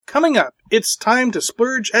Coming up, it's time to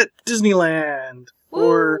splurge at Disneyland. Woo!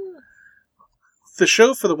 Or the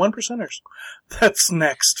show for the one percenters. That's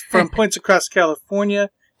next. From points across California,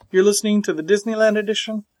 you're listening to the Disneyland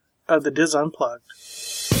edition of the Diz Unplugged.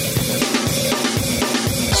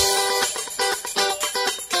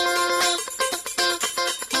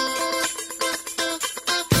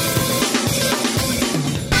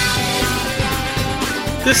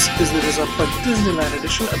 This is the Diz Unplugged Disneyland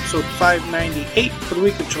edition, episode 598 for the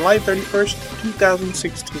week of July 31st,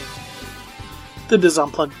 2016. The Diz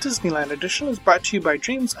Unplugged Disneyland edition is brought to you by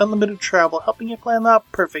Dreams Unlimited Travel, helping you plan the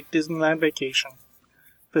perfect Disneyland vacation.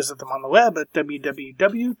 Visit them on the web at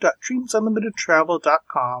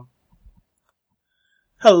www.dreamsunlimitedtravel.com.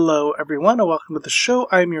 Hello, everyone, and welcome to the show.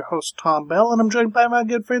 I'm your host, Tom Bell, and I'm joined by my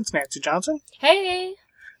good friends Nancy Johnson. Hey!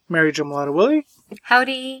 Mary Jo Milano-Willie.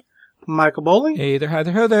 Howdy! Michael Bowling. Hey there, hi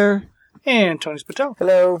there, ho there. And Tony Spittell.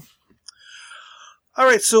 Hello.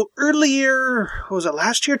 Alright, so earlier, what was it,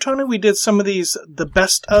 last year, Tony? We did some of these, the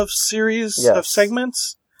best of series of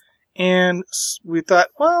segments. And we thought,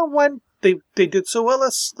 well, when they did so well,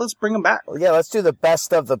 let's bring them back. Yeah, let's do the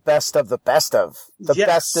best of the best of the best of. The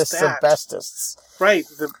bestest of bestests. Right,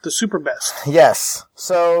 the super best. Yes.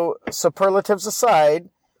 So, superlatives aside,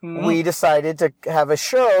 we decided to have a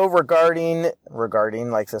show regarding,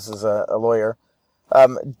 like this is a lawyer,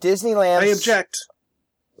 Disneyland. I object.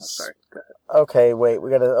 Sorry. Go ahead. Okay, wait,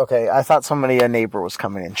 I thought a neighbor was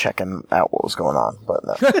coming and checking out what was going on, but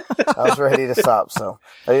no. I was ready to stop, so.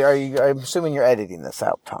 I'm assuming you're editing this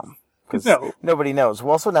out, Tom. Because nobody knows.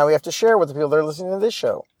 Well, so now we have to share with the people that are listening to this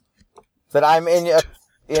show. That I'm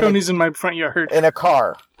Tony's in my front yard. In a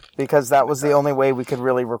car. Because that was the only way we could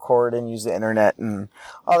really record and use the internet and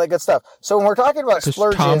all that good stuff. So when we're talking about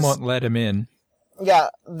splurges... Tom won't let him in. Yeah,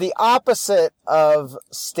 the opposite of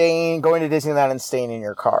going to Disneyland and staying in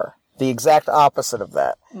your car. The exact opposite of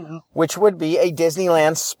that. Mm-hmm. Which would be a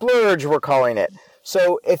Disneyland splurge, we're calling it.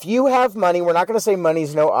 So if you have money, we're not going to say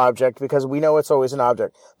money's no object because we know it's always an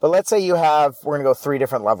object. But let's say you have, we're going to go 3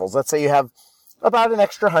 different levels. Let's say you have about an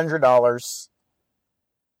extra $100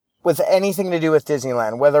 with anything to do with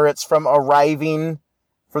Disneyland, whether it's from arriving,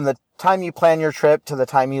 from the time you plan your trip to the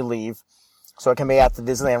time you leave. So it can be at the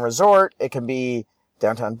Disneyland Resort, it can be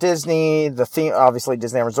downtown Disney, the theme, obviously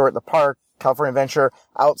Disneyland Resort, the park, California Adventure,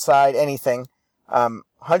 outside, anything.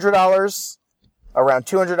 $100, around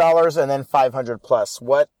 $200, and then $500 plus.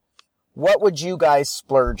 What would you guys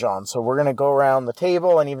splurge on? So we're going to go around the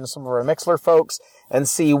table and even some of our Mixler folks and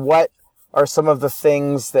see what are some of the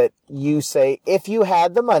things that you say, if you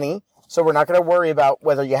had the money, so we're not going to worry about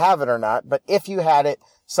whether you have it or not, but if you had it,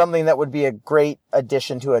 something that would be a great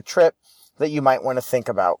addition to a trip that you might want to think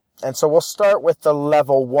about. And so we'll start with the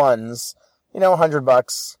level ones,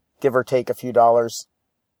 $100, give or take a few dollars.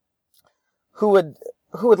 Who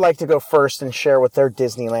would like to go first and share what their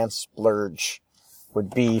Disneyland splurge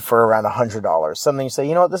would be for around $100? Something you say,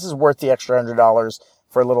 this is worth the extra $100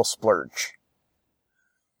 for a little splurge.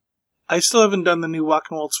 I still haven't done the new Walk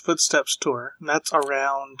and Walt's Footsteps tour, and that's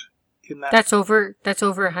around in that. That's over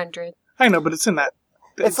 100. I know, but it's in that.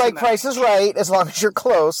 It's like Price is Right, as long as you're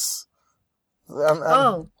close.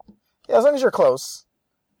 Yeah, as long as you're close.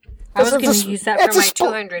 I was going to use that for my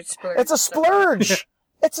 200 splurge. It's a splurge.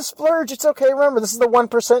 It's a splurge. It's okay. Remember, this is the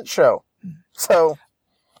 1% show. So.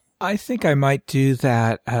 I think I might do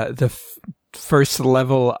that, the first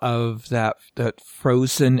level of that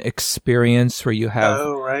Frozen experience where you have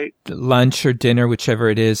lunch or dinner, whichever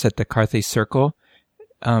it is, at the Carthay Circle.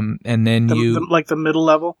 And then the middle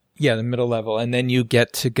level? Yeah, the middle level. And then you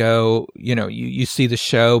get to go, you see the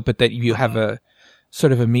show, but that you have a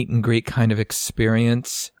sort of a meet and greet kind of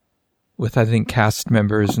experience with, I think, cast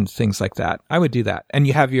members and things like that. I would do that. And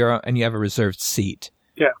you have a reserved seat.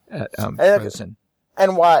 Yeah. At Frozen.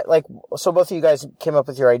 And why? So both of you guys came up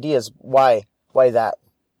with your ideas. Why? Why that?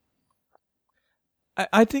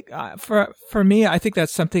 I think for me, I think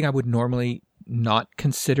that's something I would normally not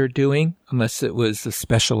consider doing unless it was a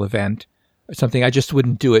special event or something. I just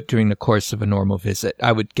wouldn't do it during the course of a normal visit.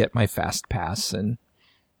 I would get my fast pass and,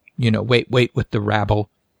 wait with the rabble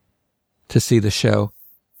to see the show.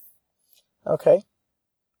 Okay.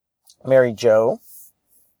 Mary Jo.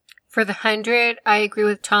 For the 100, I agree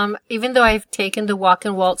with Tom. Even though I've taken the Walk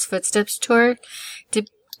and Walt's Footsteps tour,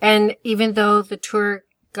 and even though the tour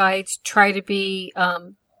guides try to be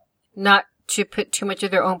not to put too much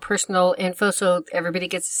of their own personal info so everybody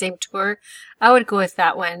gets the same tour, I would go with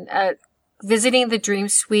that one. Visiting the Dream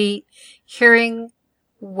Suite, hearing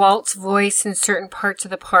Walt's voice in certain parts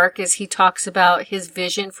of the park as he talks about his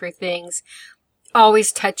vision for things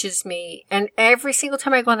always touches me. And every single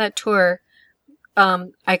time I go on that tour,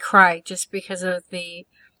 I cry just because of the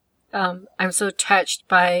I'm so touched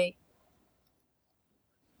by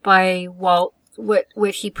Walt,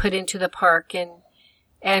 what he put into the park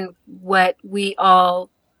and what we all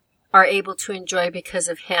are able to enjoy because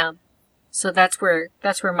of him. So that's where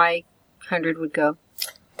my 100 would go.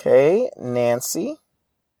 Okay, Nancy.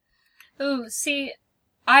 Ooh, see,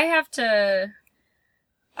 I have to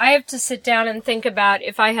sit down and think about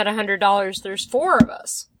if I had $100, there's 4 of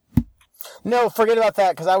us. No, forget about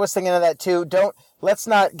that, because I was thinking of that too. Let's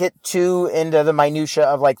not get too into the minutia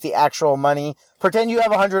of like the actual money. Pretend you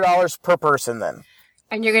have $100 per person then.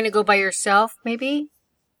 And you're going to go by yourself, maybe?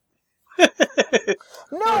 No,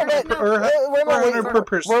 but or 100 per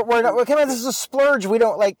person. We're not, okay, this is a splurge. We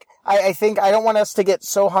don't like, I think I don't want us to get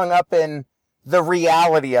so hung up in the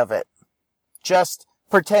reality of it. Just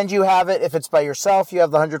pretend you have it. If it's by yourself, you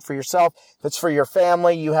have the 100 for yourself. If it's for your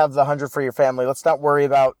family, you have the 100 for your family. Let's not worry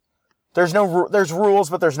about, there's rules,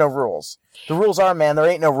 but there's no rules. The rules are, man, there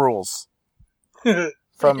ain't no rules.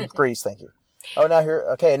 From Greece, thank you. Oh, now here,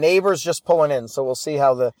 okay, a neighbor's just pulling in, so we'll see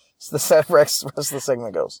how the rest of the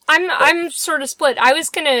segment goes. I'm sort of split. I was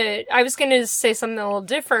gonna say something a little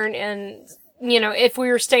different, and if we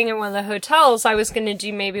were staying in one of the hotels, I was gonna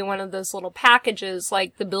do maybe one of those little packages,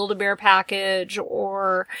 like the Build-A-Bear package,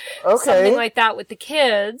 or something like that with the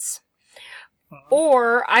kids.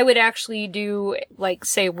 Or I would actually do, like,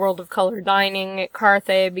 say, World of Color dining at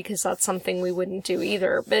Carthay, because that's something we wouldn't do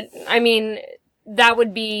either. But, I mean, that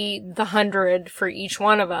would be the 100 for each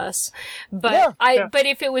one of us. But but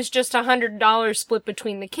if it was just $100 split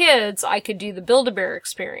between the kids, I could do the Build-A-Bear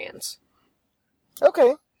experience.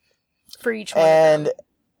 Okay. For each one. And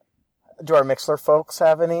do our Mixler folks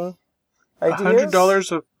have any ideas?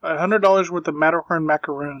 $100 worth of Matterhorn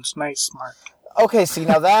macaroons. Nice, Mark. Okay, see,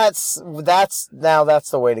 now that's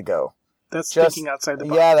the way to go. That's thinking outside the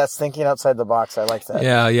box. Yeah, that's thinking outside the box. I like that.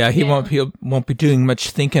 Yeah. He won't be doing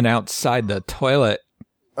much thinking outside the toilet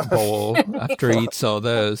bowl after he eats all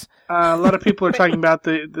those. A lot of people are talking about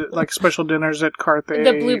the like special dinners at Carthay.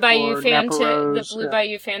 The Blue Bayou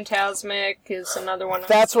Bayou Fantasmic is another one.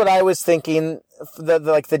 That's what I was thinking. The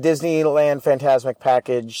Disneyland Fantasmic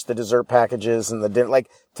package, the dessert packages, and the dinner. Like,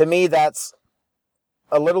 to me, that's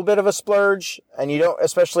a little bit of a splurge, and you don't,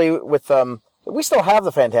 especially with we still have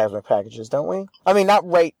the Fantasmic packages, don't we? I mean, not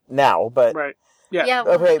right now, but right. Yeah. Yeah.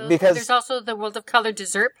 Okay, because there's also the World of Color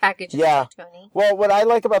dessert package. Yeah. Tony. Well, what I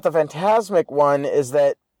like about the Fantasmic one is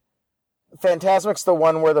that Fantasmic's the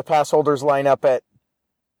one where the pass holders line up at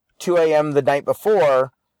 2 a.m. the night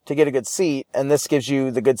before to get a good seat, and this gives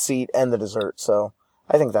you the good seat and the dessert. So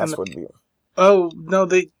I think that's what would be. Oh no,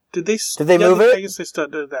 Did they move it? I guess they still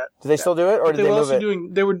do that. Did they still do it, or did they move it?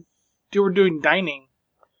 They were doing dining,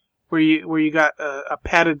 where you got a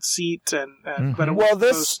padded seat and but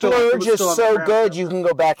this splurge is so good you can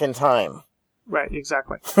go back in time. Right,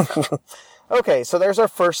 exactly. Okay, so there's our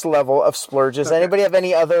first level of splurges. Okay. Anybody have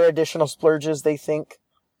any other additional splurges they think?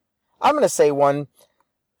 I'm going to say one.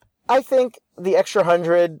 I think the extra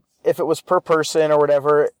 100, if it was per person or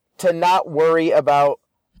whatever, to not worry about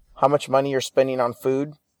how much money you're spending on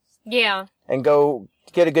food. Yeah. And go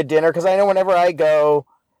get a good dinner. Because I know whenever I go,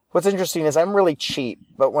 what's interesting is I'm really cheap.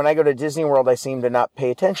 But when I go to Disney World, I seem to not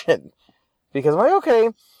pay attention. Because I'm like, okay.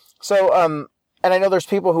 So, and I know there's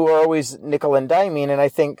people who are always nickel and diming. And I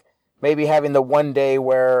think maybe having the one day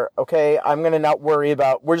where, okay, I'm going to not worry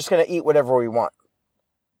about, we're just going to eat whatever we want.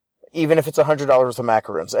 Even if it's $100 worth of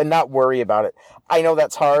macaroons. And not worry about it. I know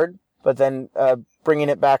that's hard. But then bringing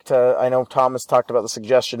it back to, I know Thomas talked about the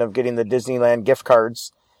suggestion of getting the Disneyland gift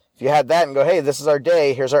cards. If you had that and go, hey, this is our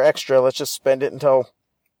day, here's our extra, let's just spend it until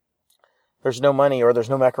there's no money or there's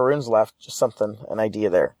no macaroons left. Just something, an idea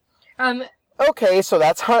there. Okay, so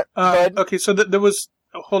that's okay, so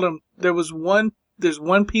there's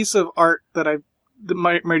one piece of art that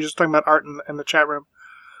Mary just talking about art in the chat room.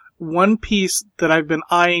 One piece that I've been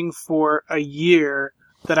eyeing for a year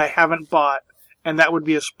that I haven't bought, and that would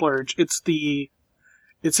be a splurge. I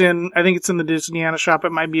think it's in the Disneyana shop.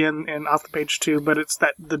 It might be in off the page too, but it's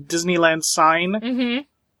the Disneyland sign. Mm-hmm.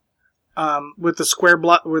 With the square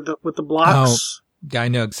block, with the blocks. Oh, I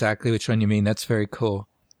know exactly which one you mean. That's very cool.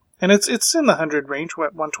 And it's in the 100 range,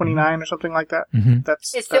 129 or something like that. Mm-hmm.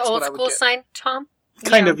 It's the old school sign, Tom?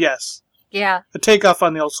 Kind of, yes. Yeah. A takeoff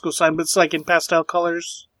on the old school sign, but it's like in pastel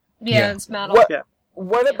colors. Yeah. It's metal.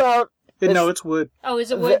 What about... No, it's wood. Oh,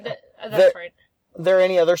 is it wood? That's right. Are there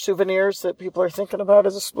any other souvenirs that people are thinking about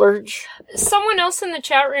as a splurge? Someone else in the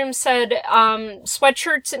chat room said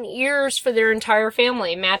sweatshirts and ears for their entire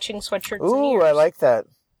family, matching sweatshirts and ears. Ooh, I like that.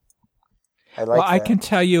 I like I that. can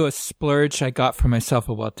tell you a splurge I got for myself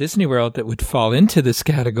at Walt Disney World that would fall into this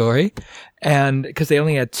category. And because they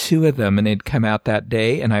only had 2 of them and they'd come out that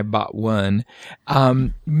day and I bought one.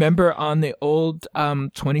 Remember on the old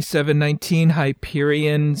 2719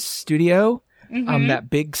 Hyperion studio? That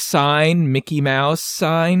big sign, Mickey Mouse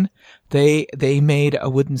sign, they made a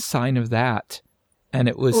wooden sign of that. And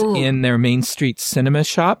it was in their Main Street cinema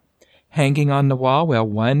shop, hanging on the wall. Well,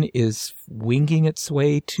 one is winging its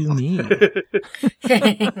way to me.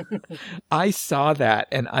 I saw that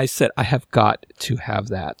and I said, I have got to have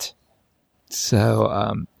that.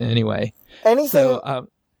 So, anyway. Anything? So,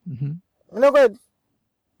 No, go ahead.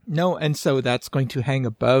 No, and so that's going to hang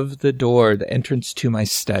above the door, the entrance to my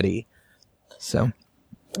study. So,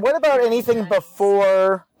 What about anything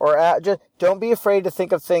before or just don't be afraid to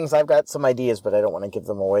think of things. I've got some ideas, but I don't want to give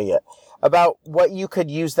them away yet. About what you could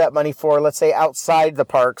use that money for, let's say outside the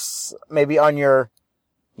parks, maybe on your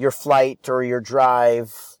flight or your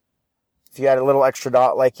drive. If you had a little extra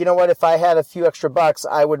dot, like, you know what, if I had a few extra bucks,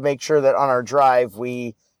 I would make sure that on our drive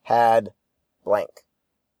we had blank.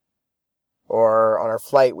 Or on our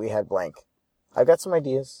flight we had blank. I've got some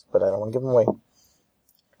ideas, but I don't want to give them away.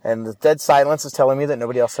 And the dead silence is telling me that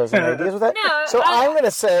nobody else has any ideas with that. No, so I'm going to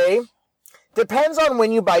say, depends on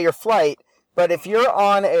when you buy your flight, but if you're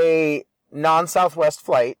on a non-Southwest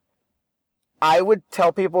flight, I would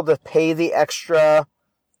tell people to pay the extra.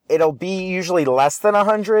 It'll be usually less than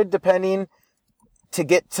 $100, depending, to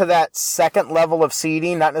get to that second level of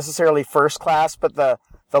seating, not necessarily first class, but the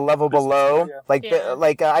level below.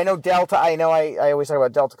 Yeah. I know Delta, I always talk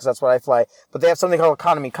about Delta because that's what I fly, but they have something called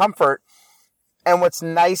Economy Comfort. And what's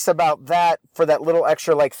nice about that, for that little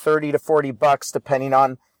extra, like $30 to $40, depending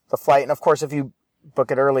on the flight, and of course, if you book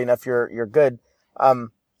it early enough, you're good,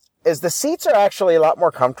 is the seats are actually a lot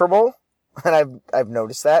more comfortable. And I've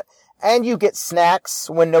noticed that. And you get snacks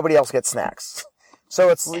when nobody else gets snacks.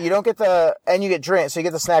 So you don't get and you get drinks, so you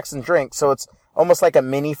get the snacks and drinks. So it's almost like a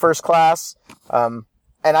mini first class. And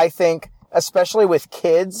I think, especially with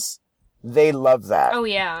kids, they love that. Oh,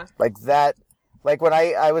 yeah. Like that, like when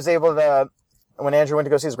I was able to, when Andrew went to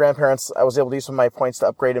go see his grandparents, I was able to use some of my points to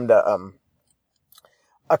upgrade him to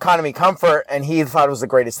Economy Comfort, and he thought it was the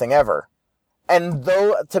greatest thing ever. And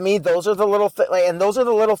to me, those are the little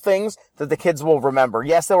things that the kids will remember.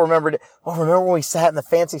 Yes, they'll remember remember when we sat in the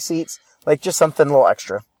fancy seats? Like just something a little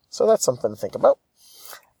extra. So that's something to think about.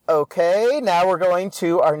 Okay, now we're going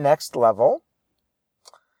to our next level.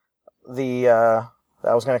 I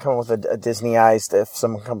was going to come up with a Disneyized, if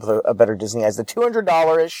someone comes with a better Disneyized, the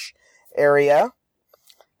 $200-ish area.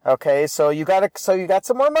 Okay, so you got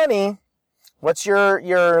some more money. What's your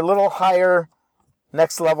little higher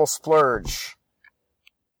next level splurge?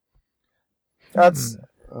 That's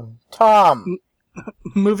Tom.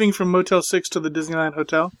 Moving from Motel 6 to the Disneyland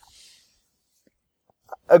Hotel.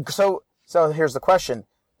 So here's the question.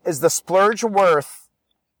 Is the splurge worth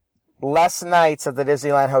less nights at the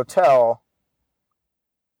Disneyland Hotel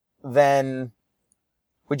than,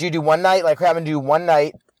 would you do one night, like having to do one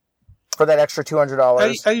night for that extra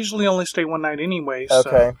 $200? I usually only stay one night anyway.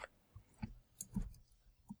 Okay. So.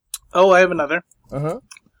 Oh, I have another.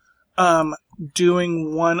 Mm-hmm.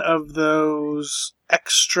 Doing one of those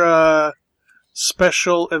extra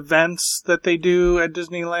special events that they do at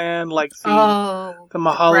Disneyland, like the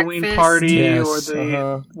Halloween breakfast. party, Yes. or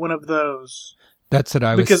the one of those. that's what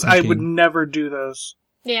I was Because thinking. I would never do those.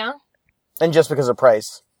 Yeah. And just because of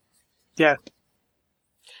price. Yeah.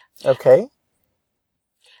 Okay.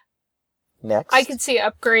 Next. I could see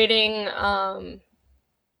upgrading,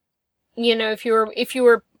 if you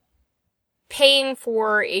were paying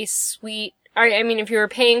for a suite, if you were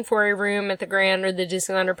paying for a room at the Grand or the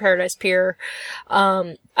Disneyland or Paradise Pier,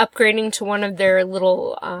 upgrading to one of their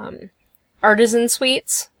little, artisan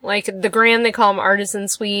suites. Like the Grand, they call them artisan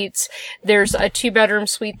suites. There's a 2-bedroom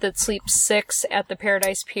suite that sleeps 6 at the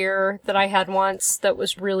Paradise Pier that I had once that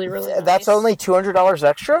was really, really nice. That's only $200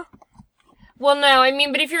 extra? Well, no,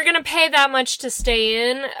 but if you're gonna pay that much to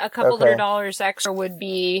stay in, a couple $100 extra would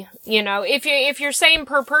be, if you're saying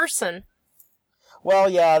per person. Well,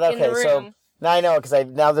 yeah, In the okay, so room. now I know, because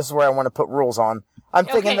now this is where I want to put rules on. I'm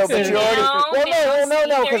thinking, though, but so you already...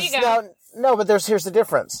 No, there you go. but here's the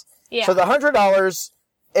difference. Yeah. So the $100,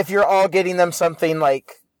 if you're all getting them something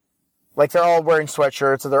like they're all wearing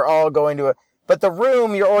sweatshirts, or they're all going to but the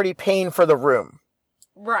room, you're already paying for the room.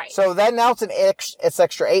 Right. So then now it's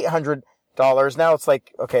extra $800. Now it's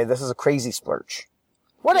like, okay, this is a crazy splurge.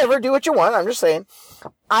 Whatever, do what you want. I'm just saying.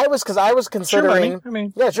 I was considering. It's your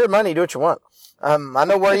money. Yeah, it's your money. Do what you want. I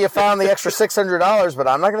know where you found the extra $600, but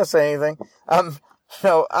I'm not going to say anything.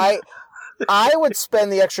 No, I would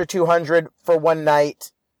spend the extra $200 for one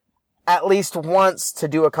night at least once to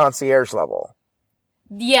do a concierge level.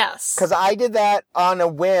 Yes. Because I did that on a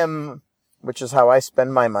whim, which is how I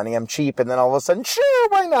spend my money. I'm cheap, and then all of a sudden, sure,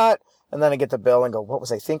 why not? And then I get the bill and go, what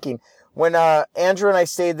was I thinking? When Andrew and I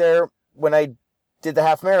stayed there when I did the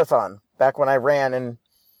half marathon, back when I ran and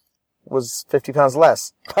was 50 pounds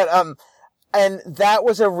less. But and that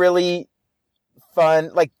was a really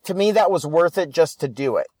fun, like, to me, that was worth it just to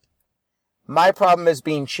do it. My problem is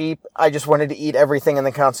being cheap. I just wanted to eat everything in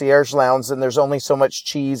the concierge lounge, and there's only so much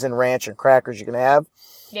cheese and ranch and crackers you can have.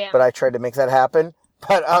 Yeah. But I tried to make that happen.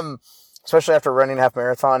 But especially after running a half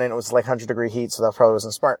marathon, and it was like 100-degree heat, so that probably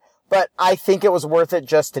wasn't smart. But I think it was worth it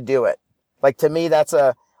just to do it. Like, to me, that's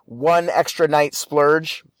a one extra night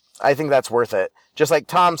splurge. I think that's worth it. Just like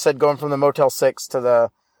Tom said, going from the Motel 6 to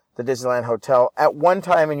the Disneyland Hotel. At one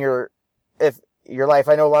time in your life,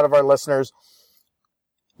 I know a lot of our listeners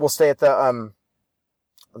will stay at why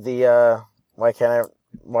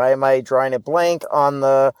am I drawing a blank on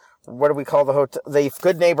the, what do we call the hotel? The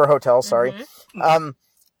Good Neighbor Hotel, sorry. Mm-hmm.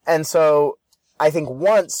 And so I think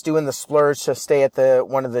once doing the splurge to stay at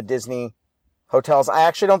one of the Disney hotels, I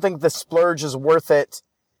actually don't think the splurge is worth it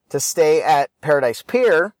to stay at Paradise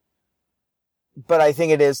Pier, but I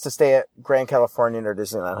think it is to stay at Grand Californian or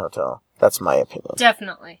Disneyland Hotel. That's my opinion.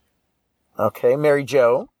 Definitely. Okay, Mary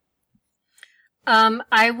Jo.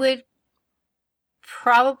 I would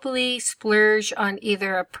probably splurge on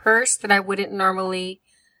either a purse that I wouldn't normally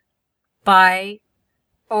buy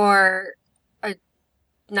or a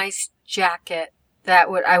nice jacket that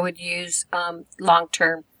I would use long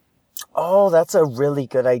term. Oh, that's a really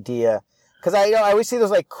good idea. Because I always see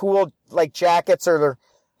those like cool like jackets, or they're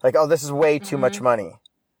like, oh, this is way too much money.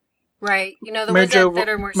 Right. You know, the ones that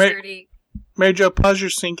are more sturdy. Mary Jo, pause your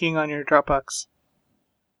syncing on your Dropbox.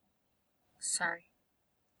 Sorry.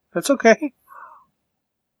 That's okay.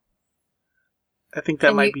 I think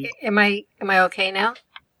that might be. Am I okay now?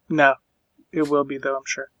 No. It will be, though, I'm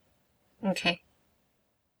sure. Okay.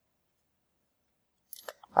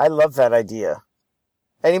 I love that idea.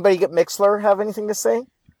 Anybody get Mixler have anything to say?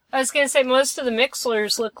 I was going to say, most of the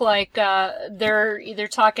Mixlers look like they're either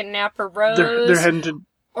talking Napa Rose They're heading to,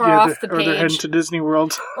 off the page. Or they're heading to Disney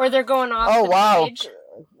World. Or they're going off the page.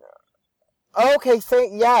 Okay,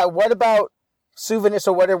 yeah. What about souvenirs?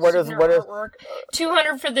 So what are artwork.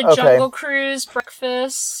 $200 for the Jungle Cruise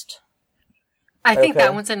breakfast. I think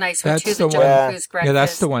that one's a nice one, too, the Jungle Cruise breakfast. Yeah,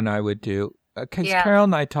 that's the one I would do. Because Carol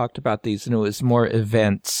and I talked about these, and it was more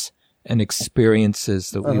events and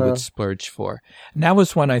experiences that we would splurge for. And that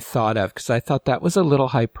was one I thought of, because I thought that was a little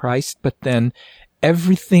high priced, but then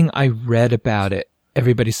everything I read about it,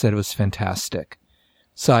 everybody said it was fantastic.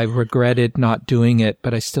 So I regretted not doing it,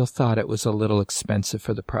 but I still thought it was a little expensive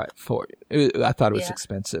for the price. I thought it was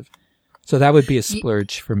expensive. So that would be a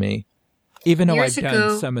splurge for me, even though I've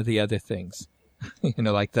done some of the other things.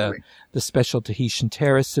 Like the special Tahitian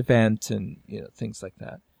Terrace event and, things like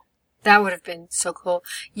that. That would have been so cool.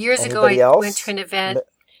 Years ago, I went to an event.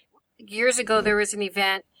 Years ago, there was an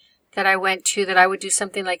event that I went to that I would do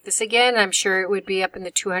something like this again. I'm sure it would be up in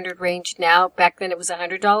the $200 range now. Back then, it was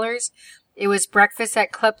 $100. It was breakfast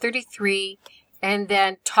at Club 33 and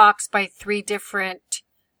then talks by 3 different,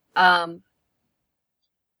 I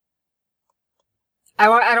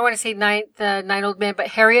don't want to say the 9 old men, but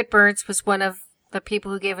Harriet Burns was one of the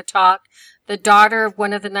people who gave a talk, the daughter of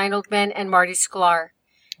one of the 9 old men, and Marty Sklar.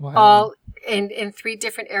 Wow. All in 3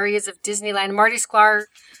 different areas of Disneyland. Marty Sklar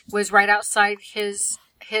was right outside his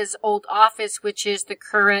old office, which is the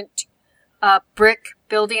current brick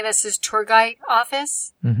building as his tour guide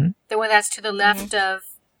office. Mm-hmm. The one that's to the left of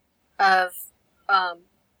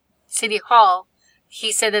City Hall.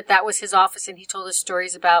 He said that was his office, and he told us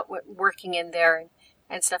stories about working in there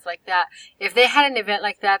and stuff like that. If they had an event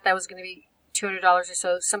like that was going to be $200 or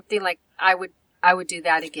so, something like I would do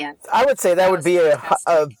that again. I would say that would be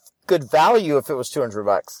a good value if it was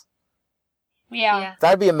 $200. Yeah.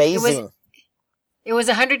 That'd be amazing. It was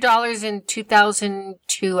 $100 in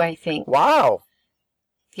 2002, I think. Wow.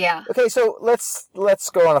 Yeah. Okay, so let's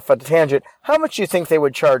go on a fun tangent. How much do you think they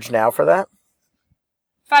would charge now for that?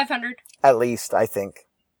 $500. At least, I think.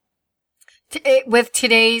 With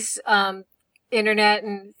today's internet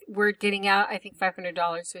and word getting out, I think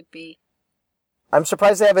 $500 would be. I'm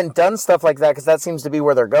surprised they haven't done stuff like that, because that seems to be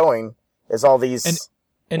where they're going, is all these...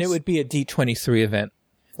 And it would be a D23 event.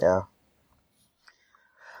 Yeah.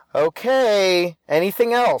 Okay.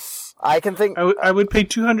 Anything else? I can think... I would pay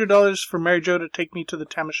 $200 for Mary Jo to take me to the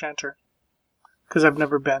Tam O'Shanter, because I've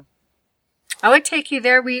never been. I would take you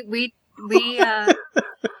there. And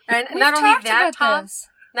not only that, Tom,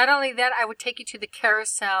 not only that, I would take you to the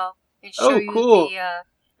carousel and show you cool. the...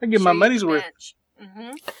 I get my money's worth.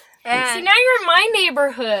 Mm-hmm. And See, now you're in my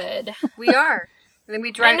neighborhood. we are. And then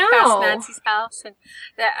we drive past Nancy's house and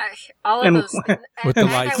all of And- those. With the and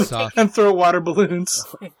I lights would off. take- And throw water balloons.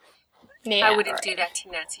 Yeah, I wouldn't do that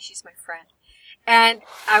to Nancy. She's my friend. And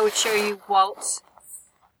I would show you Walt's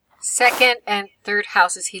second and third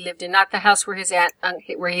houses he lived in. Not the house where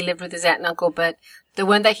where he lived with his aunt and uncle, but the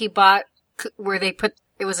one that he bought where they put,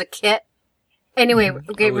 it was a kit. Anyway,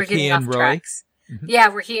 okay, we're with he getting and off Roy? tracks. Yeah,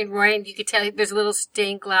 where he and Roy, and you could tell there's a little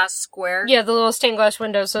stained glass square. Yeah, the little stained glass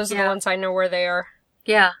windows. Those are the ones I know where they are.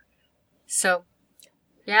 Yeah. So,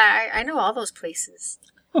 yeah, I know all those places.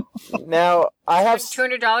 Now, I have...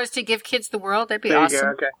 $200 to give kids the world, that'd be There awesome.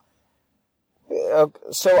 you go, okay.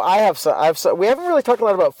 So I have some. We haven't really talked a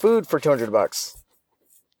lot about food for $200.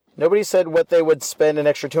 Nobody said what they would spend an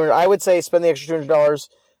extra $200. I would say spend the extra $200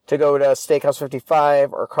 to go to Steakhouse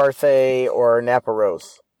 55 or Carthay or Napa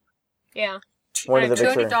Rose. Yeah. One of the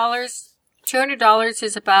big three. $200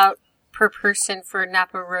 is about per person for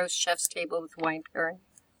Napa Rose Chef's Table with wine pairing,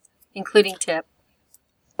 including tip.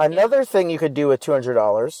 Another thing you could do with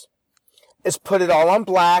 $200 is put it all on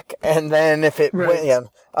black, and then if it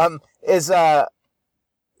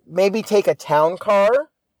maybe take a town car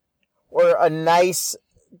or a nice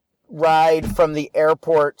ride from the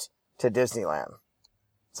airport to Disneyland.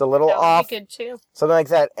 It's a little That would off. be good too. Something like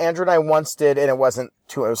that. Andrew and I once did, and it wasn't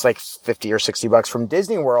it was like 50 or $60 from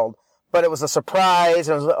Disney World, but it was a surprise.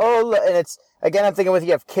 And it was like, and it's, again, I'm thinking with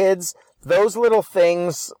you have kids, those little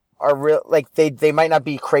things are real, like they might not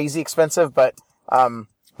be crazy expensive, but,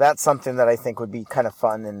 that's something that I think would be kind of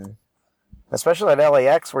fun, and especially at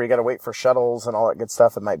LAX where you got to wait for shuttles and all that good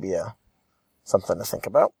stuff. It might be something to think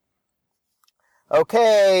about.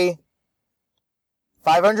 Okay.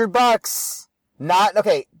 $500.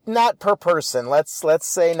 Not per person. Let's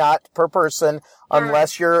say not per person,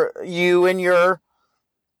 unless you and your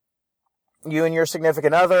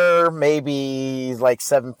significant other, maybe like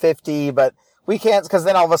 $750, but we can't, because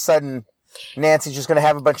then all of a sudden Nancy's just going to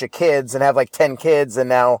have a bunch of kids and have like 10 kids, and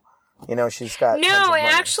now, she's got tons of No, money,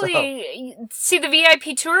 actually, see, the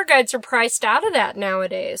VIP tour guides are priced out of that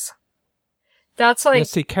nowadays. That's like...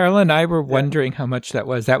 See, Carol and I were wondering how much that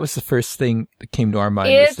was. That was the first thing that came to our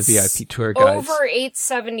mind, was the VIP tour guides. Over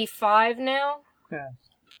 $875 now. Yeah.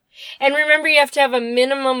 And remember, you have to have a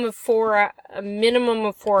minimum of 4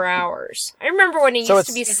 hours. I remember when it used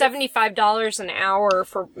to be $75 an hour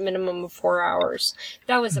for minimum of 4 hours.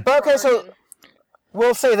 That was a But okay, so bargain.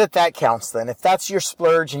 we'll say that counts then. If that's your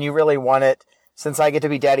splurge and you really want it, since I get to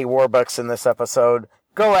be Daddy Warbucks in this episode,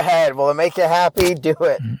 go ahead. Will it make you happy? Do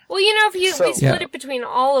it. Well, if we split it between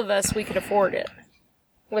all of us, we could afford it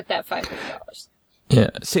with that $500. Yeah.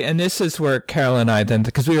 See, and this is where Carol and I then,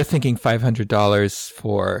 because we were thinking $500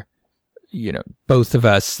 for, both of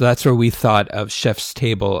us. So that's where we thought of Chef's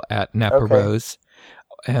Table at Napa Rose,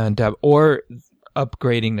 and or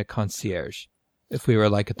upgrading the concierge if we were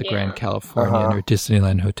like at the Grand Californian or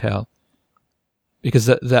Disneyland Hotel, because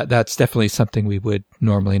that's definitely something we would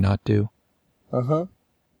normally not do.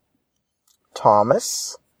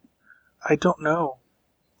 Thomas? I don't know.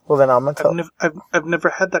 Well, then I'm going to tell. I've never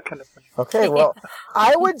had that kind of money. Okay, well,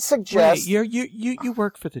 I would suggest... Wait, you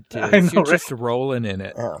work for the Diz. I know, You're right? just rolling in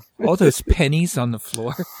it. Yeah. All those pennies on the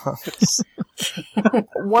floor.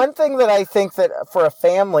 One thing that I think that for a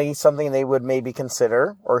family, something they would maybe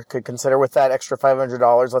consider, or could consider with that extra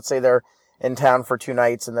 $500, let's say they're in town for 2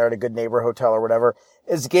 nights and they're at a good neighbor hotel or whatever,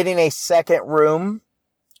 is getting a second room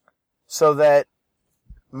so that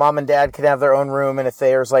mom and dad can have their own room, and if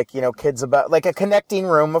there's kids about, like a connecting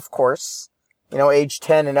room, of course, age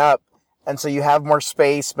 10 and up, and so you have more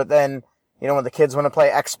space, but then, when the kids want to play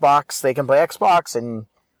Xbox, they can play Xbox, and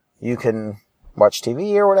you can watch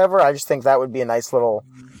TV or whatever. I just think that would be a nice little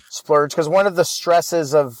splurge, because one of the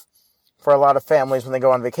stresses for a lot of families when they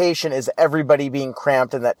go on vacation is everybody being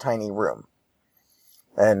cramped in that tiny room.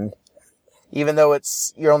 And even though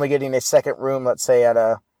you're only getting a second room, let's say at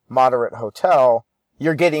a moderate hotel,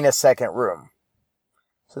 you're getting a second room.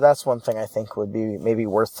 So that's one thing I think would be maybe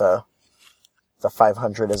worth the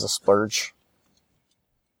 $500 as a splurge.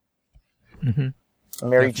 Mm-hmm.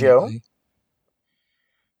 Mary Jo?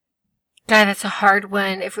 God, that's a hard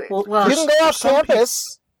one. You can go off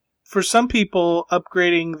campus. For some people,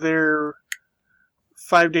 upgrading their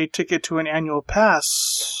 5-day ticket to an annual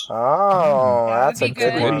pass, Oh, That that's would a be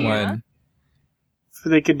good good. one. Good one.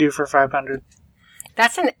 they could do for 500.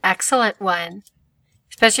 That's an excellent one,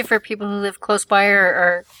 especially for people who live close by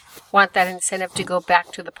or want that incentive to go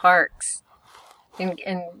back to the parks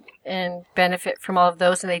and benefit from all of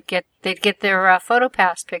those, and they'd get their photo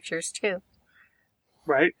pass pictures too.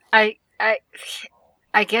 Right? I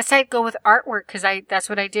guess I'd go with artwork because that's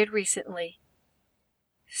what I did recently.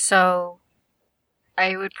 So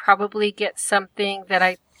I would probably get something that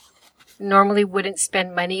I normally wouldn't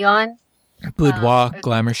spend money on. Boudoir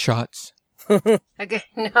glamour shots. I get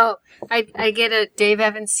a Dave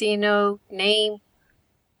Evansino name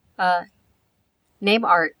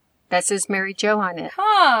art that says Mary Jo on it.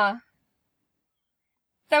 Huh.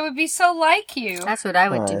 That would be so like you. That's what I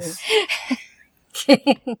would Nice.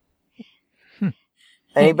 do.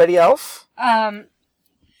 Anybody else?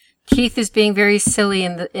 Keith is being very silly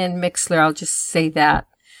in Mixler. I'll just say that.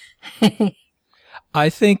 I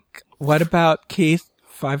think, what about Keith?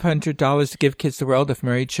 $500 to give kids the world if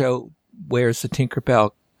Mary Jo wears the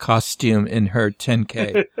Tinkerbell costume in her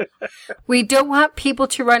 10K. We don't want people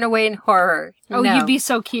to run away in horror. Oh, No. you'd be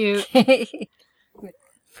so cute.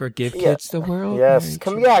 Forgive kids the world? Yes.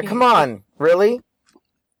 Come on. Really?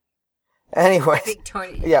 Anyway.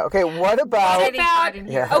 Victoria. Yeah, okay, what about...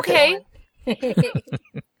 Yeah. Okay.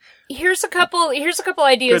 Here's a couple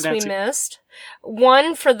ideas Good, we Nancy. missed.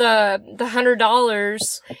 One, for the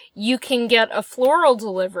 $100, you can get a floral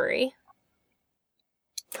delivery.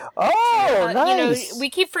 Oh, nice. You know, we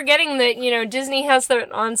keep forgetting that, Disney has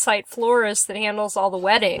their on-site florist that handles all the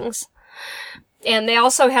weddings. And they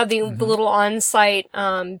also have the little on-site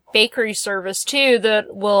bakery service too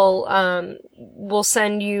that will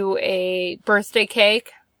send you a birthday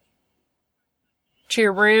cake to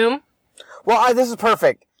your room. Well, this is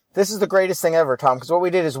perfect. This is the greatest thing ever, Tom, because what we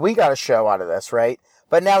did is we got a show out of this, right?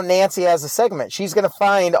 But now Nancy has a segment. She's going to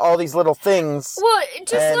find all these little things. Well,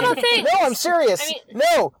 just little things. No, I'm serious. I mean-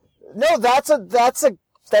 No,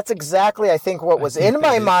 that's exactly, I think, what was in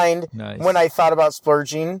my mind when I thought about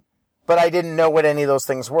splurging, but I didn't know what any of those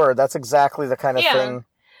things were. That's exactly the kind of thing.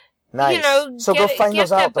 Nice. So go find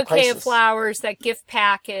those out. Get that bouquet of flowers, that gift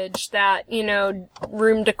package, that,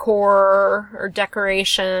 room decor or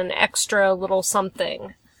decoration, extra little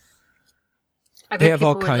something. They have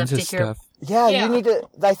all kinds of stuff. Yeah, you need to.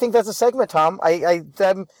 I think that's a segment, Tom.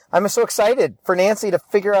 I'm so excited for Nancy to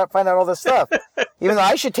find out all this stuff. Even though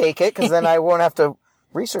I should take it, because then I won't have to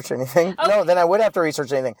research anything. Okay. No, then I would have to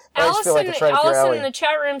research anything. But I just feel like it's right up your Allison alley. in the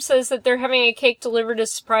chat room says that they're having a cake delivered as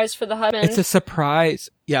a surprise for the husband. It's a surprise.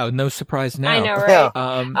 Yeah, no surprise now. I know, right?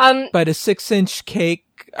 Yeah. But a 6-inch cake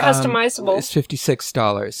customizable is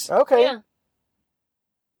 $56. Okay. Yeah.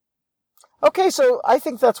 Okay, so I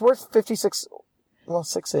think that's worth 56. Well,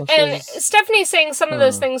 6 inches. And Stephanie's saying some of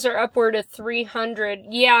those things are upward of 300.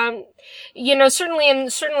 Yeah,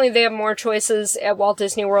 certainly they have more choices at Walt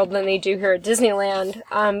Disney World than they do here at Disneyland.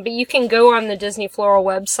 But you can go on the Disney Floral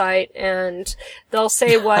website and they'll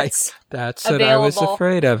say what's That's available. what I was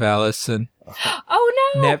afraid of, Allison. Oh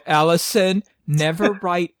no, Allison, never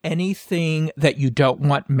write anything that you don't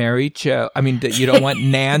want that you don't want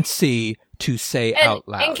Nancy to say out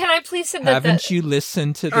loud. And can I please say that Haven't you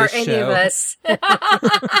listened to this or any show? of us.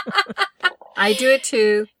 I do it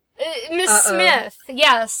too. Miss Smith,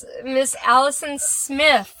 yes, Miss Allison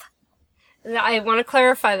Smith. I want to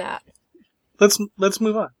clarify that. Let's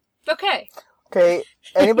move on. Okay. Okay,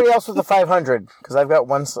 anybody else with the 500? Because I've got a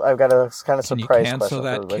kind of Can you surprise cancel question for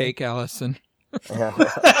that everybody. cake, Allison? Yeah.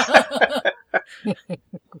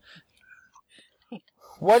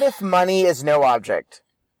 What if money is no object?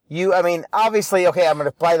 Obviously, okay, I'm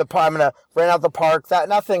going to rent out the park,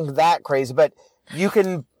 nothing that crazy, but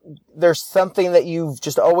there's something that you've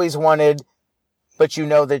just always wanted, but you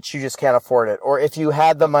know that you just can't afford it. Or if you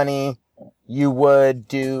had the money, you would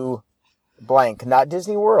do blank. Not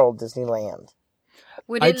Disney World, Disneyland.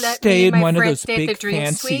 Would I'd it let stay me in and my one of friends those stay at the big Dream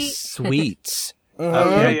fancy Suite? suites Mhm.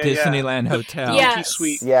 of Yeah, the yeah, Disneyland Hotel. Yeah. Mickey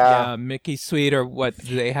Suite. Yeah. Mickey Suite, or what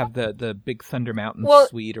do they have, the Big Thunder Mountain Well,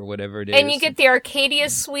 Suite or whatever it is. And you get the Arcadia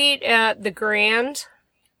Suite at the Grand.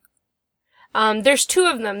 There's two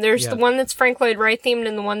of them. There's the one that's Frank Lloyd Wright themed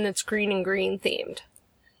and the one that's Green and Green themed.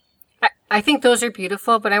 I think those are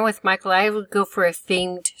beautiful, but I'm with Michael. I would go for a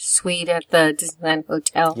themed suite at the Disneyland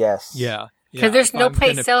Hotel. Yes. Yeah. Because there's If no I'm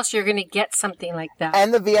place gonna- else you're going to get something like that.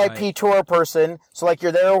 And the VIP tour person. So like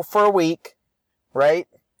you're there for a week, right?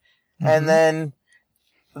 And then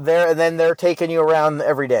they're taking you around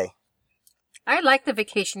every day. I like the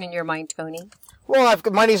vacation in your mind, Tony. Well,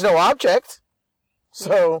 money's no object.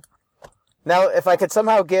 So now if I could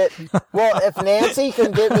somehow if Nancy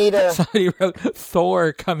can get me to... Somebody wrote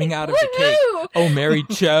Thor coming out of the cake. Woohoo! Oh,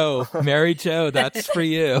 Mary Jo, that's for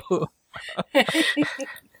you.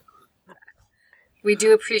 We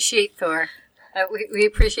do appreciate Thor. We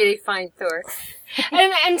appreciate a fine Thor.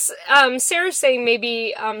 And Sarah's saying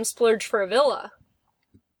maybe splurge for a villa.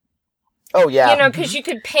 Oh, yeah. Because you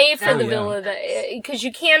could pay for the yeah. villa, because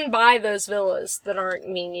you can buy those villas that aren't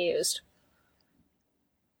being used.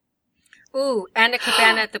 Ooh, and a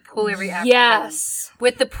cabana at the pool every afternoon. Yes.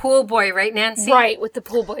 With the pool boy, right, Nancy? Right, with the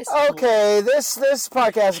pool boys. Okay, this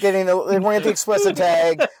podcast is getting we're getting the explicit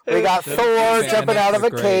tag. We got Thor jumping out of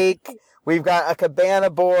a cake. We've got a cabana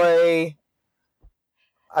boy.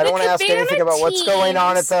 I don't want to ask anything about what's going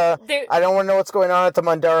on at I don't want to know what's going on at the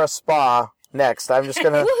Mandara Spa next. I'm just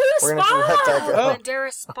gonna. We're gonna let that go. Oh,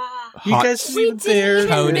 Mandara Spa. You guys see there?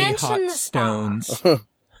 Tony mention Hot the spa. Stones.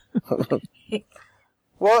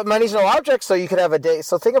 Well, money's no object, so you could have a day.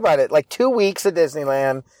 So think about it, like 2 weeks at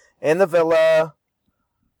Disneyland in the villa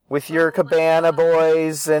with your cabana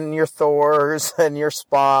boys and your Thors and your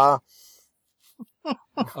spa.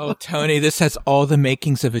 Oh, Tony, this has all the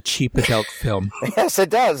makings of a cheap adult film. Yes,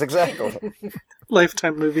 it does, exactly.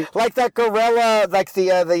 Lifetime movie. Like that gorilla, like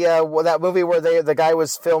that movie where the guy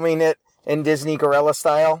was filming it in Disney gorilla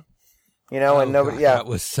style, and nobody. God, yeah, that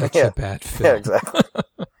was such a bad film. Yeah, exactly.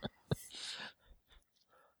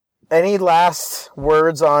 Any last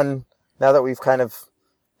words on now that we've kind of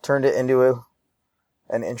turned it into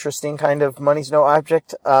an interesting kind of money's no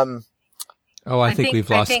object? I think we've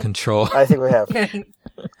lost control. I think we have.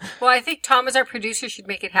 Well, I think Tom, as our producer, should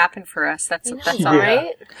make it happen for us. That's all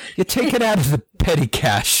right. You take it out of the petty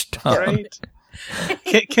cash, Tom. Right.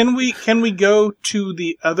 Can we go to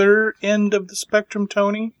the other end of the spectrum,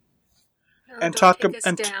 Tony, and talk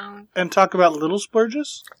about little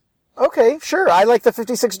splurges? Okay, sure. I like the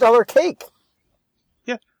 $56 cake.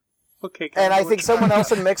 Yeah. Okay. And I think someone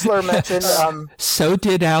else in Mixler mentioned. So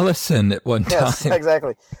did Allison at one time. Yes,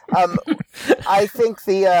 exactly. I think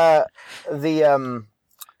the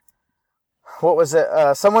what was it?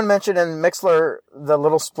 Someone mentioned in Mixler the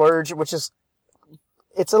little splurge, which is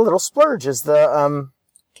it's a little splurge. Is the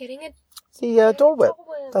getting it the Dole Whip?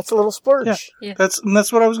 That's a little splurge. Yeah. That's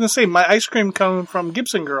what I was going to say. My ice cream coming from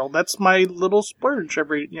Gibson Girl. That's my little splurge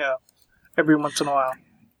every once in a while.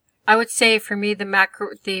 I would say for me, the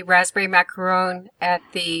raspberry macaron at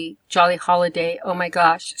the Jolly Holiday. Oh my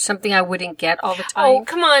gosh, something I wouldn't get all the time. Oh,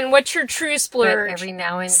 come on. What's your true splurge? But every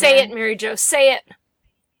now and then. Say it, Mary Jo. Say it.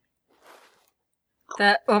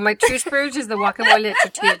 My true splurge is the guacamole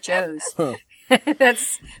at Tortilla Joe's.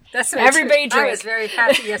 That's everybody drink. I was very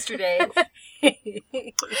happy yesterday.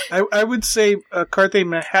 I would say Carthay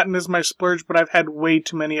Manhattan is my splurge, but I've had way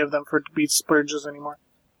too many of them for it to be splurges anymore.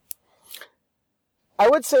 I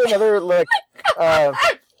would say another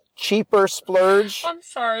cheaper splurge. I'm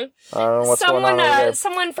sorry. I don't know what's going on over there.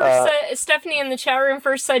 Someone first said, Stephanie in the chat room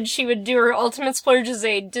first said she would do her ultimate splurge as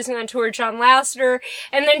a Disneyland tour with John Lasseter,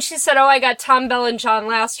 and then she said, I got Tom Bell and John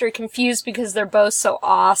Lasseter confused because they're both so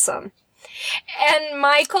awesome. And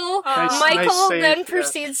Michael then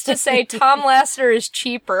proceeds to say Tom Lasseter is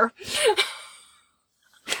cheaper.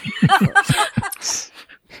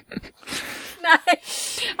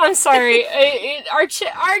 I'm sorry. Our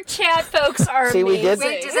chat folks are See, we did.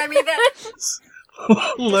 Wait, does that mean that?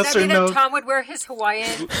 Lesser known. That Tom would wear his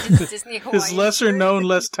Disney Hawaiian. His lesser known,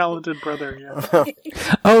 less talented brother. Yeah.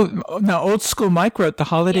 Now Old School Mike wrote the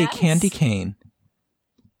holiday candy cane.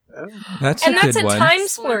 That's a good one. Time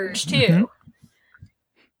splurge too. Mm-hmm.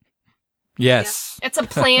 Yes. It's a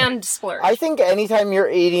planned splurge. I think anytime you're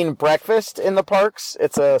eating breakfast in the parks,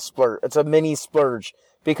 it's a splurge. It's a mini splurge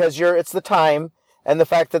because it's the time and the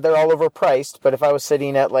fact that they're all overpriced. But if I was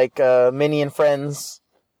sitting at like Minnie and Friends,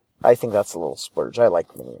 I think that's a little splurge. I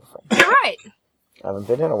like Minnie and Friends. You're right. I haven't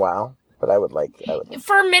been in a while, but I would like.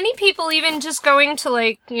 For many people, even just going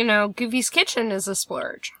to Goofy's Kitchen is a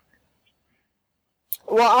splurge.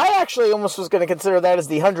 Well, I actually almost was going to consider that as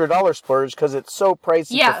the $100 splurge because it's so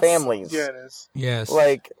pricey for families. Yeah, it is. Yes.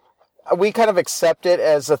 Like, we kind of accept it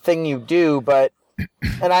as a thing you do, but,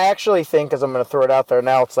 and I actually think, as I'm going to throw it out there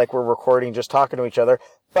now, it's like we're recording, just talking to each other,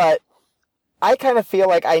 but I kind of feel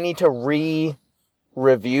like I need to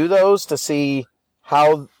review those to see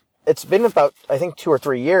how, it's been about, I think, 2 or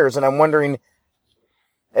 3 years, and I'm wondering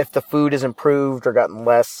if the food has improved or gotten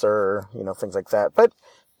less or, things like that. But,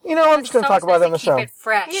 I'm just going to talk about it on the show. Keep it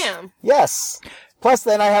fresh. Yeah. Yes. Plus,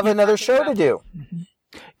 then I have another show to do.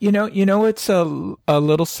 It's a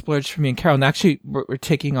little splurge for me and Carol. And actually, we're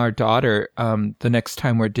taking our daughter the next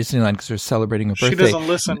time we're at Disneyland because we're celebrating her birthday. She doesn't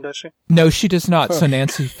listen, does she? No, she does not. So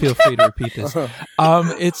Nancy, feel free to repeat this.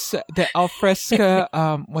 It's the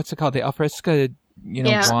alfresca. What's it called? The alfresca.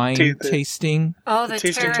 Wine tasting. Oh, the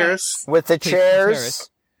tasting terrace with the chairs.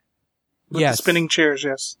 With the spinning chairs,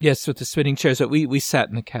 yes. Yes, with the spinning chairs. But we sat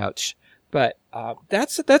in the couch. But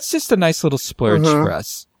that's just a nice little splurge for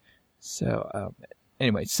us. So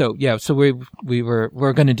anyway, so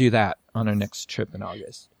we're going to do that on our next trip in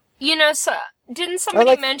August. So didn't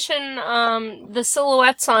somebody mention the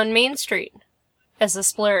silhouettes on Main Street as a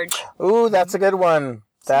splurge? Ooh, that's a good one.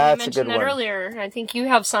 That's a mentioned good that one. earlier. I think you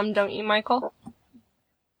have some, don't you, Michael?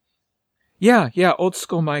 Yeah, Old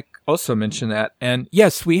School Mike also mentioned that. And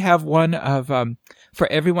yes, we have one of, for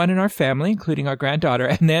everyone in our family, including our granddaughter.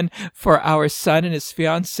 And then for our son and his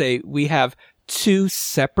fiance, we have 2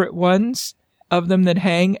 separate ones of them that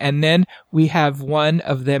hang. And then we have one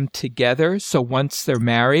of them together. So once they're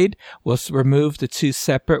married, we'll remove the 2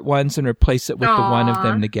 separate ones and replace it with the one of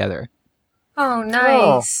them together. Oh,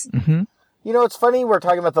 nice. Mm-hmm. You know, it's funny we're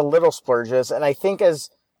talking about the little splurges, and I think as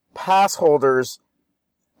pass holders,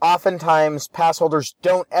 oftentimes pass holders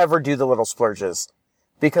don't ever do the little splurges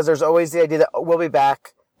because there's always the idea that we'll be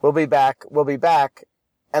back,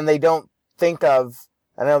 and they don't think of,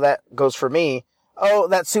 I know that goes for me, oh,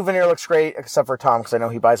 that souvenir looks great, except for Tom because I know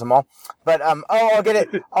he buys them all, but I'll get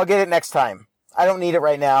it next time. I don't need it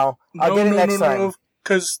right now. I'll get it next time.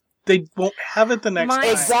 Because they won't have it the next time.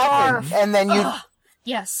 Exactly. And then you...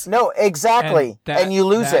 Yes. No, exactly. And you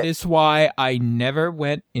lose it. That is why I never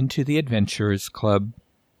went into the Adventurers Club.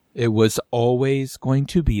 It was always going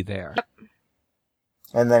to be there.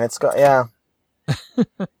 And then it's gone. Yeah.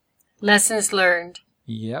 Lessons learned.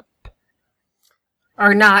 Yep.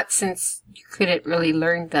 Or not, since you couldn't really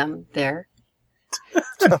learn them there.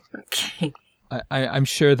 Okay. I'm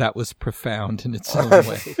sure that was profound in its own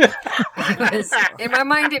way. In my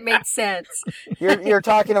mind, it made sense. You're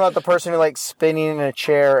talking about the person who likes spinning in a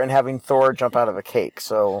chair and having Thor jump out of a cake.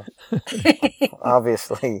 So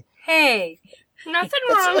obviously, Hey, Nothing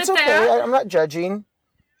wrong with it's okay. that. I'm not judging.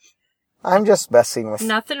 I'm just messing with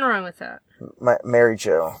Nothing wrong with that. Mary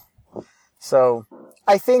Jo. So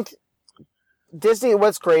I think Disney.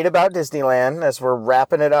 What's great about Disneyland, as we're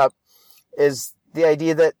wrapping it up, is the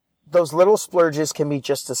idea that those little splurges can be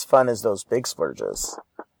just as fun as those big splurges.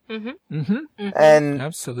 Mm-hmm. Mm-hmm. And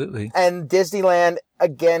absolutely. And Disneyland,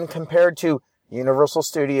 again, compared to Universal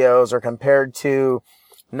Studios or compared to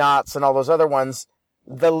Knott's and all those other ones,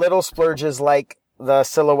 the little splurges like the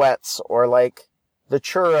silhouettes or like the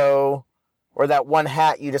churro or that one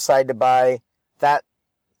hat you decide to buy, that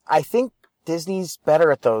I think Disney's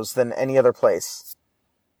better at those than any other place.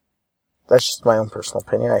 That's just my own personal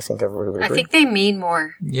opinion. I think everybody would agree. I think they mean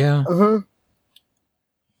more. Yeah. Mm-hmm.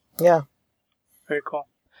 Yeah. Very cool.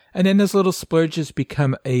 And then those little splurges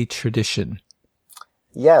become a tradition.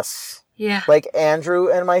 Yes. Yeah. Like Andrew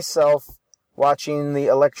and myself watching the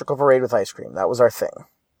electrical parade with ice cream. That was our thing.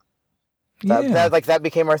 That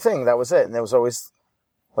became our thing. That was it. And it was always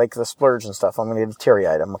like the splurge and stuff. I'm going to get a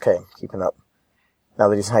teary-eyed. I'm okay. Keeping up. Now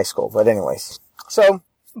that he's in high school. But anyways. So,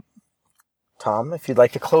 Tom, if you'd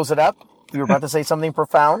like to close it up. You were about to say something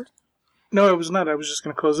profound? No, I was not. I was just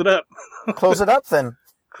going to close it up. Close it up then.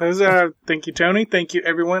 Close it up. Thank you, Tony. Thank you,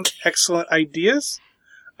 everyone. Excellent ideas.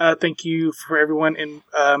 Thank you for everyone in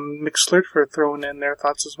Mixlr for throwing in their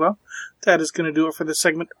thoughts as well. That is going to do it for this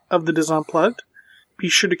segment of the Dis Unplugged. Be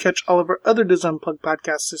sure to catch all of our other Dis Unplugged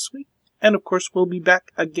podcasts this week. And, of course, we'll be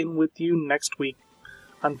back again with you next week.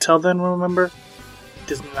 Until then, remember,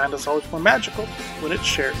 Disneyland is always more magical when it's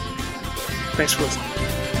shared. Thanks for listening.